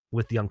helps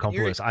with the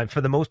uncomfortableness.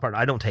 For the most part,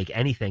 I don't take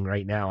anything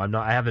right now.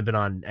 I haven't been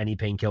on any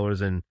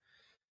painkillers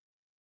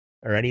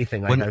or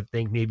anything. I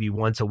think maybe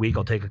once a week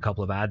I'll take a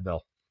couple of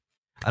Advil.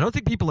 I don't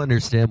think people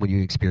understand when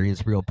you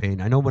experience real pain.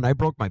 I know when I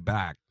broke my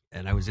back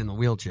and I was in the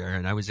wheelchair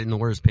and I was in the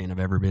worst pain I've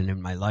ever been in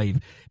my life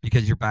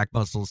because your back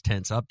muscles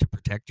tense up to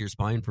protect your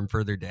spine from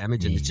further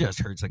damage, and it just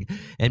hurts.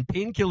 And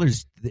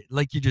painkillers,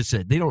 like you just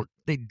said,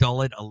 they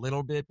dull it a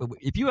little bit, but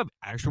if you have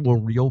actual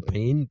real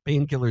pain,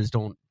 painkillers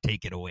don't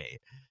take it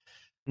away.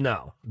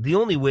 No, the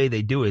only way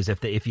they do is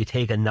if you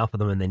take enough of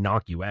them and they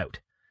knock you out.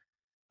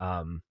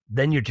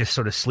 Then you're just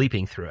sort of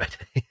sleeping through it.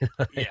 You know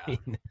I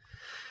mean?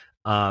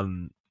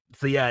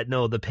 So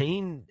the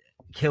pain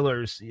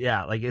killers,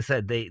 like I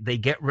said, they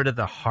get rid of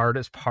the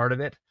hardest part of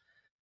it,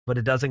 but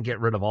it doesn't get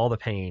rid of all the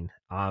pain.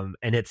 And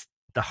it's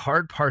the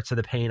hard parts of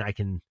the pain I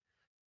can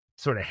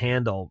sort of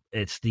handle.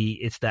 It's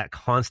that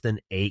constant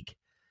ache.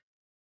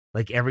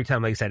 Like every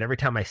time, like I said, every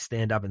time I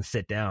stand up and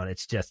sit down,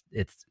 it's just,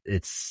 it's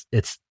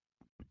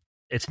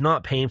it's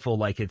not painful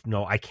like it's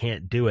no, I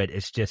can't do it.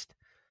 It's just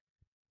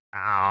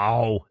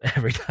ow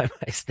every time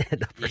I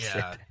stand up or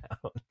sit down.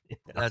 You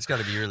know? That's got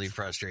to be really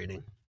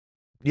frustrating.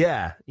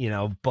 Yeah,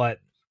 but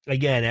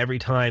again, every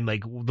time,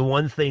 like the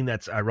one thing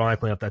that's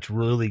ironically enough that's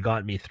really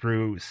gotten me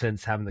through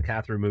since having the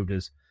catheter removed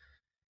is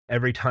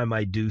every time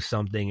I do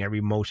something,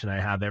 every motion I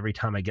have, every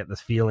time I get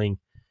this feeling,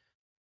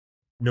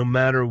 no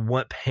matter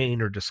what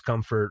pain or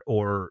discomfort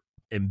or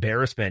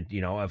embarrassment,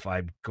 if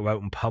I go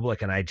out in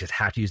public and I just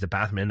have to use the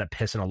bathroom and end up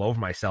pissing all over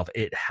myself,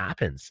 it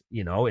happens,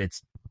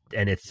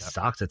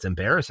 sucks. It's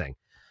embarrassing.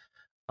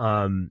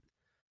 But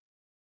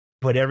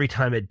every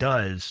time it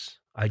does,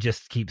 I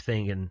just keep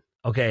thinking,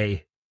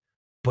 okay,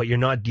 but you're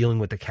not dealing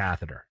with the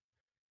catheter.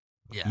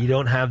 Yeah. You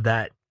don't have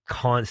that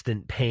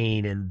constant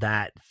pain and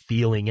that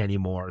feeling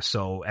anymore.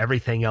 So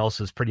everything else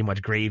is pretty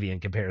much gravy in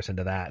comparison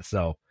to that.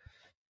 So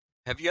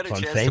have you got a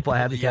chance I'm thankful I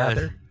have the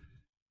catheter.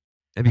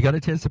 Have you got a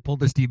chance to pull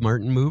the Steve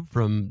Martin move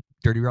from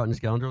Dirty Rotten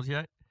Scoundrels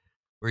yet?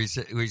 Where he's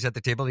at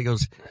the table and he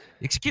goes,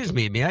 "Excuse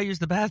me, may I use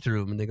the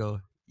bathroom?" And they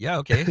go, "Yeah,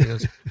 okay." And he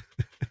goes,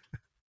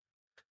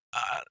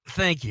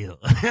 "Thank you."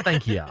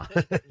 Thank you.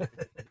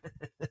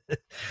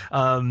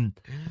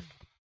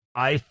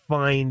 I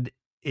find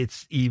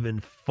it's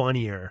even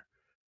funnier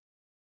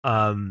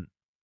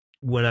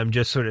when I'm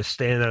just sort of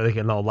standing there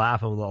thinking, I'll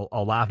laugh and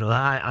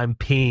I'm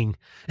peeing.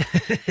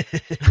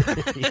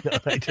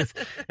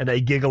 I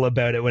giggle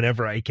about it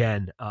whenever I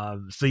can.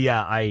 So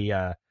yeah,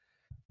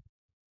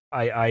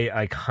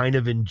 I kind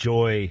of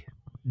enjoy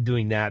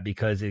doing that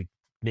because it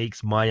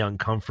makes my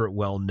uncomfort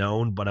well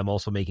known, but I'm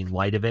also making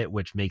light of it,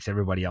 which makes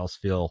everybody else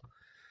feel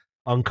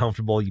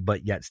uncomfortable,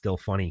 but yet still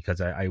funny because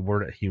I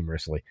word it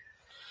humorously.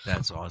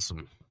 That's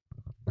awesome.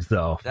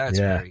 So that's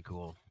very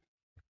cool.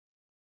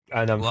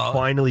 And I'm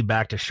finally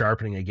back to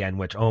sharpening again,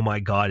 which, oh my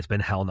God, it's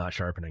been hell not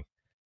sharpening.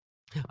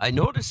 I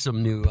noticed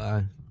some new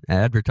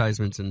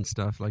advertisements and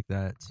stuff like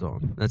that. So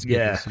that's good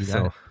to see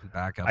that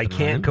back up. I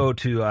can't go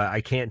to,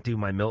 I can't do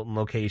my Milton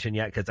location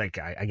yet because I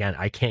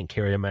can't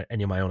carry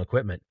any of my own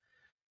equipment.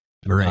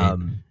 Right.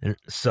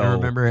 So I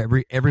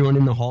remember everyone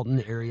in the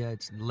Halton area,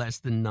 it's less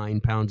than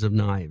 9 pounds of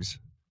knives.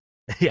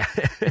 Yeah.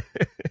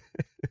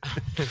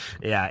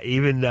 Yeah.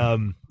 Even,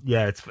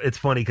 it's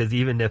funny because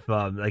even if,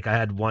 I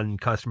had one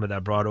customer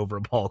that brought over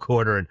a ball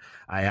quarter and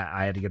I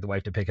had to get the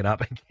wife to pick it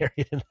up and carry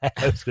it in the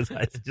house because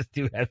it's just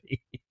too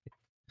heavy.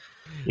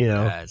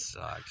 That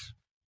sucks.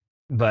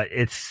 But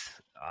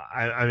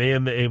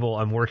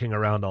I'm working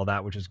around all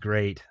that, which is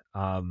great.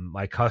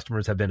 My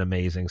customers have been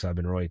amazing, so I've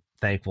been really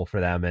thankful for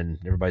them, and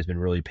everybody's been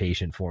really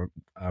patient for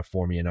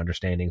me and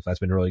understanding. So that's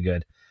been really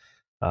good.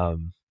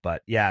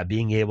 But yeah,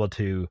 being able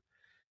to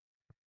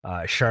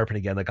sharpen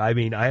again. I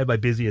had my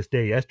busiest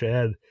day yesterday. I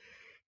had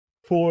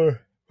 4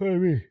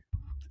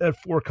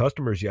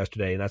 customers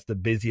yesterday, and that's the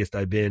busiest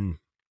I've been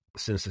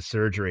since the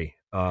surgery.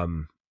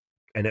 And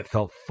it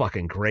felt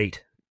fucking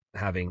great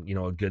having,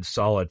 a good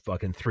solid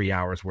fucking 3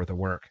 hours worth of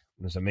work.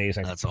 It was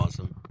amazing. That's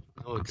awesome.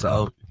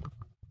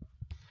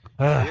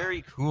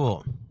 Very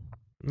cool.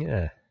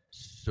 Yeah.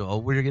 So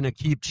we're going to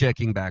keep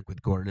checking back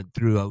with Gordon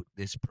throughout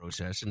this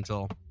process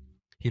until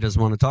he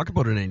doesn't want to talk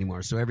about it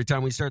anymore. So every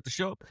time we start the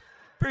show,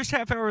 first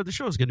half hour of the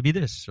show is going to be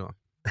this. So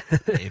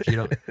if you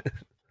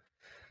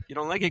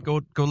don't like it,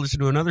 go listen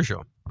to another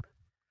show.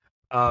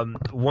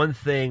 One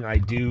thing I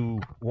do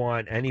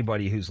want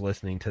anybody who's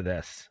listening to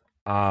this,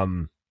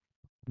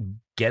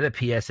 get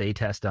a PSA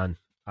test done.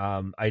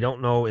 I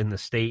don't know in the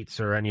States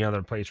or any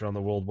other place around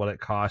the world what it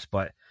costs,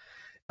 but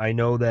I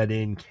know that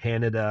in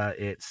Canada,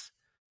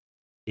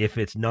 if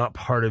it's not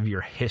part of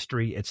your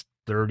history, it's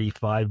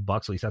 $35.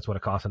 At least that's what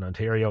it costs in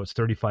Ontario. It's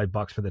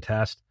 $35 for the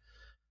test.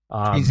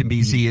 In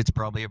BC, it's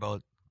probably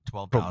about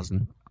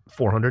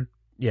 12,400.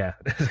 Yeah.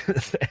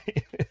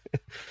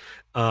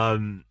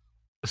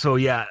 So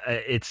yeah,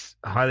 it's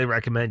highly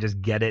recommend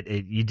just get it.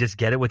 You just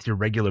get it with your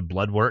regular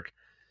blood work,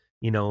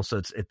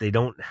 so you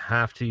don't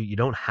have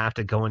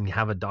to go and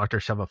have a doctor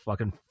shove a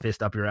fucking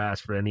fist up your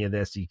ass for any of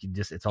this. You can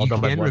just, it's all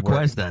done by blood work. You can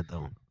request that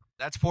though.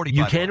 That's $45.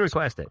 You can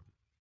request it.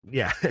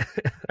 Yeah.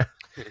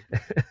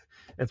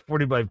 It's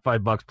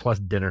 $45 plus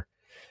dinner.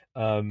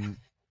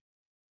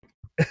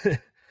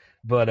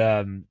 But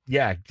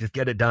yeah, just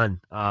get it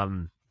done.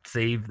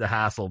 Save the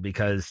hassle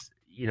because,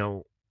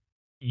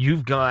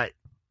 you've got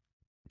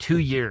 2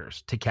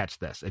 years to catch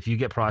this. If you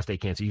get prostate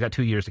cancer, you got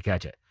 2 years to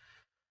catch it.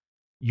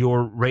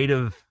 Your rate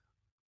of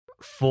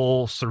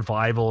full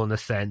survival, in a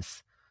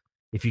sense,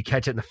 if you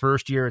catch it in the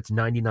first year, it's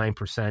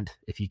 99%.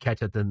 If you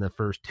catch it in the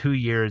first 2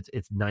 years,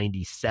 it's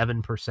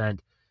 97%.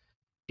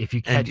 If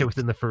you catch it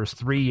within the first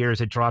 3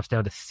 years, it drops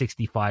down to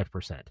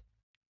 65%.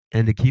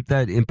 And to keep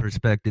that in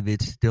perspective,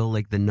 it's still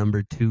like the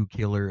number 2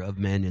 killer of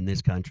men in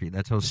this country.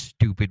 That's how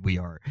stupid we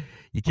are.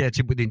 You catch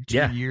it within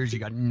 2 years, you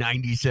got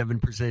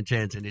 97%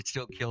 chance, and it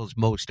still kills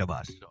most of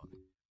us. So.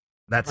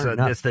 That's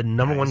the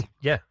number one.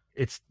 Yeah,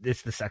 it's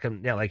the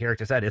second. Yeah, like Eric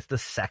just said, it's the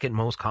second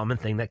most common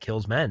thing that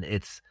kills men.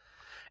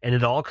 And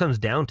it all comes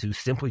down to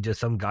simply just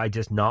some guy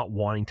just not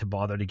wanting to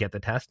bother to get the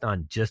test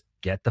done. Just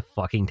get the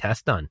fucking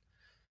test done.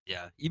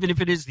 Yeah, even if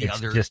it is the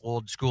other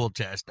old school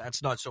test,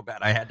 that's not so bad.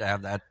 I had to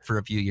have that for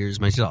a few years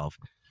myself.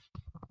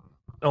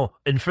 Oh,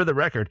 and for the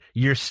record,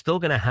 you're still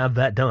going to have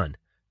that done.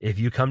 If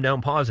you come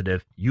down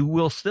positive, you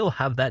will still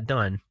have that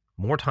done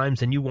more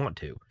times than you want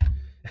to.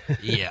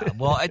 Yeah,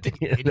 well, I think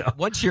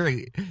once you're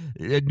a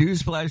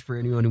newsflash for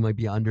anyone who might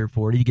be under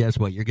 40, guess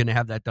what? You're going to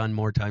have that done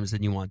more times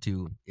than you want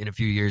to in a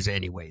few years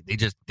anyway.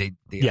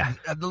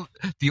 The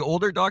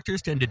older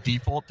doctors tend to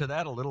default to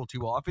that a little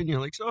too often. You're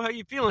like, so how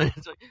you feeling?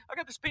 It's like, I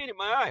got this pain in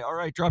my eye. All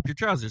right, drop your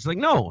trousers. It's like,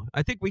 no,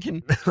 I think we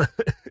can.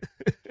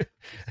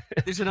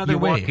 There's another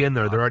way. You walk in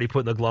there, they're already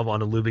putting the glove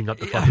on and lubing up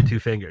the fucking 2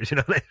 fingers. You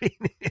know what I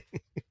mean?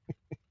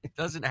 It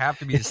doesn't have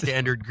to be a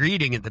standard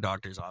greeting at the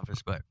doctor's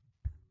office, but.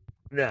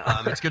 No.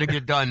 It's going to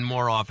get done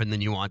more often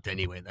than you want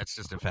anyway. That's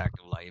just a fact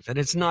of life. And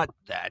it's not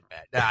that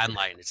bad. I'm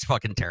lying. It's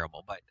fucking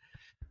terrible, but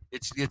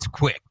it's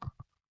quick.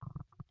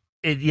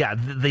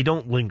 They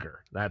don't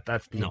linger.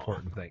 That's the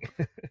important thing.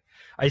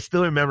 I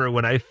still remember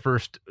when I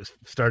first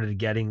started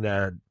getting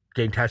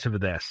tested for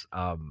this.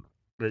 As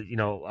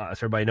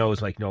everybody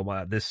knows,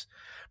 this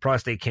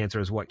prostate cancer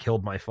is what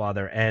killed my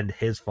father and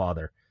his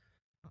father.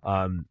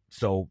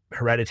 So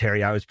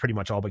hereditary, I was pretty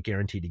much all but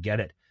guaranteed to get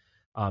it.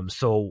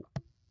 So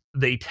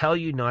they tell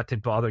you not to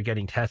bother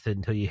getting tested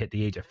until you hit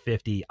the age of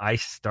 50. I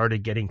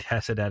started getting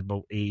tested at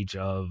about age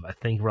of, I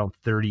think, around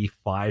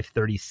 35,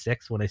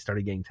 36 when I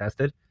started getting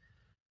tested.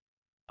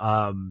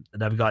 And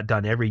I've got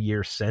done every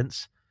year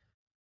since.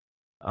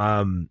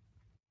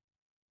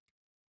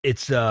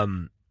 It's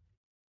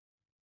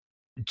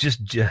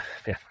just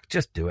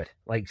do it.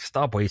 Like,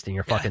 stop wasting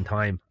your fucking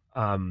time.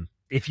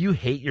 If you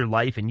hate your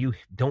life and you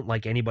don't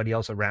like anybody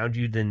else around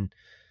you, then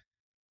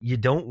you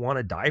don't want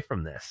to die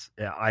from this.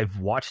 I've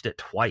watched it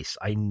twice.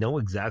 I know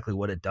exactly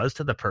what it does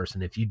to the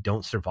person if you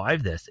don't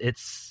survive this. It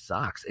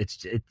sucks.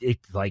 It's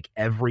like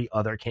every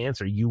other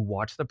cancer. You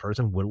watch the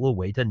person whittle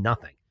away to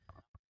nothing.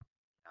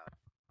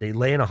 They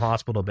lay in a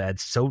hospital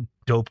bed so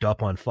doped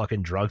up on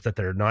fucking drugs that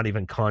they're not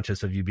even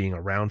conscious of you being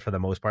around for the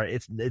most part.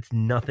 It's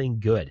nothing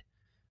good.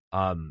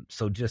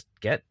 So just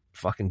get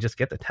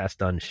the test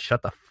done.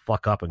 Shut the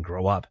fuck up and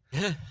grow up.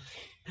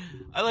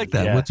 I like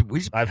that. Yeah.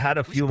 I've had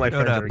a few of my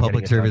friends a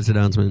public service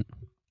announcement.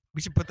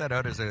 We should put that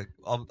out as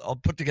I'll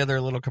put together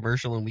a little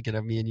commercial and we can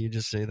have me and you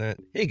just say that.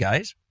 Hey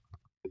guys,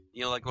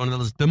 like one of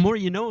those the more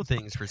you know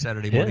things for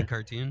Saturday morning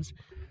cartoons.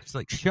 Just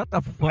like shut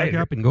the fuck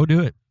up and go do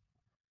it.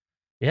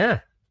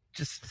 Yeah,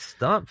 just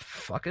stop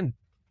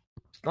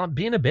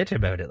being a bitch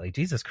about it. Like,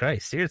 Jesus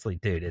Christ, seriously,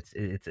 dude,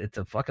 it's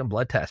a fucking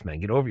blood test, man.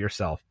 Get over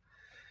yourself.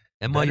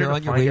 And while you're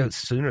on your way out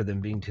sooner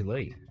than being too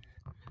late.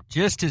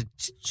 Just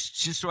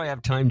so I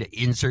have time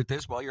to insert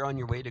this while you're on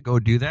your way to go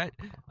do that.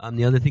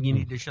 The other thing you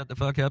need to shut the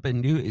fuck up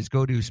and do is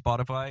go to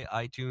Spotify,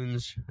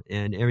 iTunes,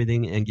 and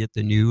everything and get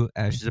the new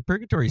Ashes of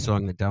Purgatory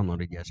song that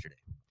downloaded yesterday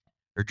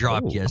or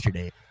dropped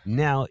yesterday.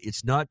 Now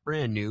it's not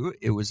brand new.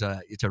 It's a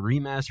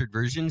remastered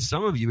version.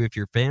 Some of you, if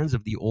you're fans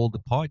of the old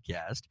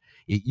podcast,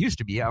 it used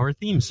to be our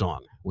theme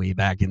song way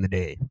back in the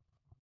day.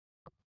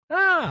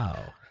 Oh,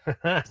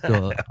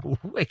 so,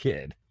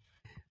 wicked.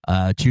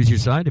 Choose Your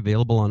Side,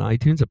 available on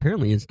iTunes.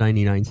 Apparently it's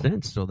 99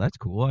 cents, so that's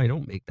cool. I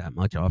don't make that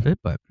much off it,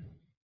 but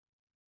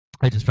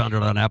I just found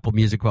it on Apple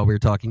Music while we were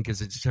talking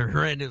because it's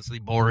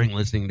horrendously boring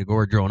listening to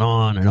Gord drone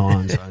on and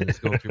on. So I just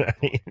go through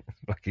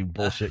fucking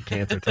bullshit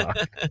cancer talk.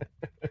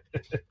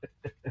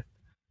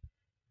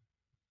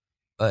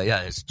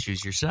 It's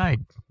Choose Your Side.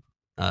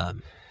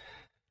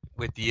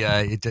 With the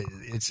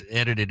it's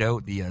edited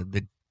out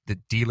the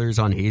dealers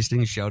on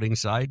Hastings shouting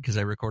side because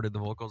I recorded the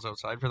vocals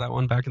outside for that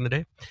one back in the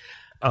day.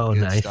 Oh,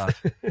 good nice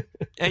stuff.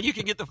 And you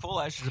can get the full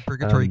Ashes of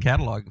Purgatory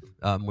catalog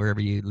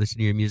wherever you listen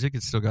to your music.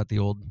 It's still got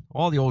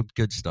all the old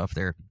good stuff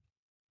there.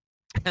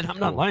 And I'm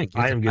not lying.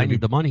 I need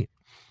the money.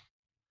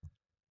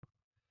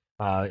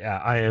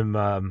 I am.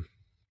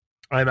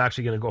 I'm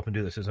actually going to go up and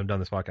do this as I'm done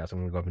this podcast. I'm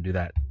going to go up and do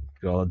that.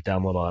 Go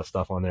download all that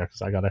stuff on there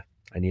because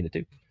I need it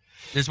too.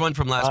 There's one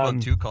from last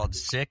month too called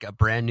 "Sick," a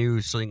brand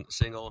new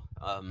single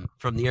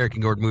from the Eric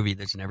and Gord movie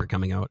that's never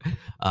coming out.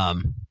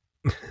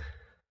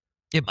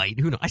 It might.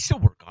 Who knows? I still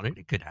work on it.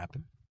 It could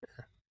happen.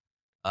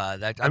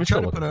 I'm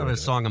trying to put out a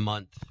song a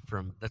month.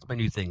 That's my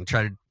new thing.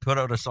 Try to put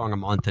out a song a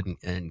month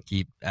and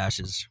keep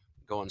Ashes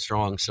going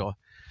strong. So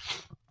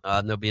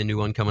there'll be a new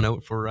one coming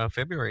out for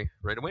February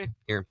right away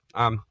here.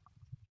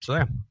 So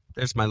yeah,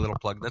 there's my little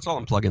plug. That's all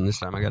I'm plugging this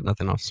time. I got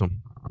nothing else. So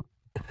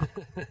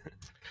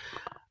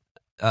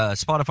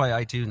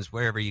Spotify, iTunes,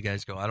 wherever you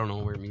guys go. I don't know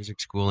where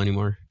music's cool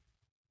anymore.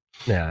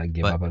 Yeah, I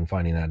give up on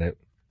finding that out.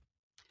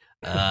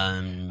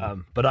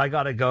 But I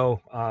gotta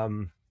go.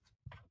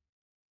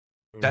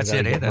 That's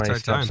it. That's our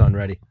time. Son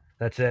ready.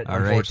 That's it. All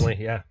unfortunately,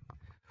 right. Yeah.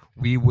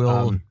 We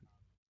will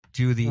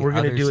do the we're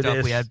gonna other do stuff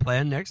this. We had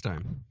planned next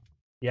time.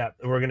 Yeah,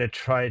 we're gonna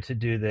try to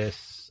do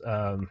this.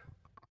 We're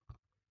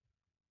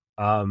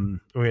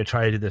gonna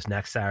try to do this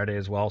next Saturday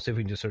as well. See if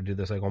we can just sort of do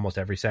this like almost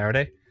every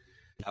Saturday.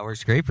 That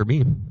works great for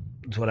me.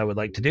 That's what I would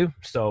like to do.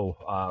 So,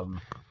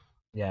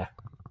 yeah.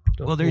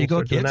 Well, there you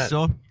go, kids.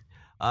 So,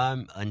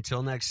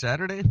 until next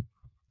Saturday.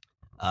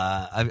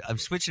 I'm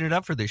switching it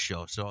up for this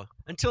show. So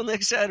until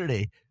next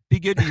Saturday, be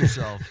good to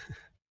yourself.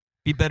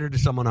 Be better to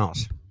someone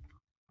else.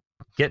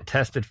 Get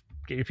tested.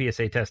 Get your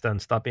PSA test done.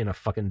 Stop being a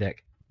fucking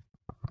dick.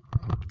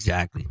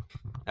 Exactly.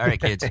 All right,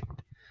 kids.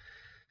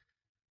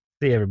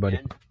 See everybody.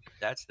 And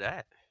that's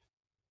that.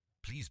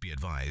 Please be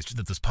advised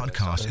that this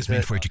podcast is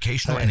meant for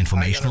educational and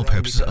informational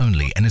purposes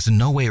only and is in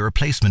no way a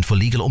replacement for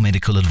legal or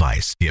medical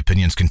advice. The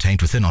opinions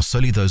contained within are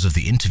solely those of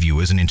the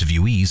interviewers and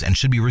interviewees and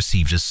should be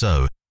received as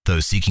so.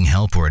 Those seeking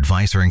help or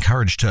advice are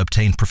encouraged to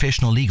obtain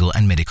professional legal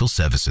and medical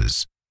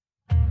services.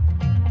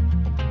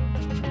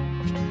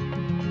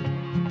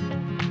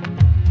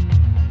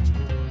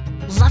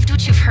 Loved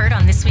what you've heard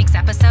on this week's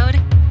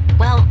episode?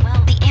 Well,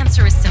 the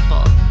answer is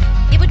simple.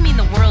 It would mean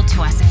the world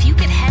to us if you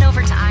could head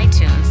over to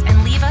iTunes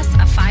and leave us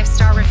a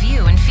 5-star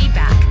review and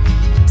feedback.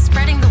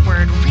 Spreading the word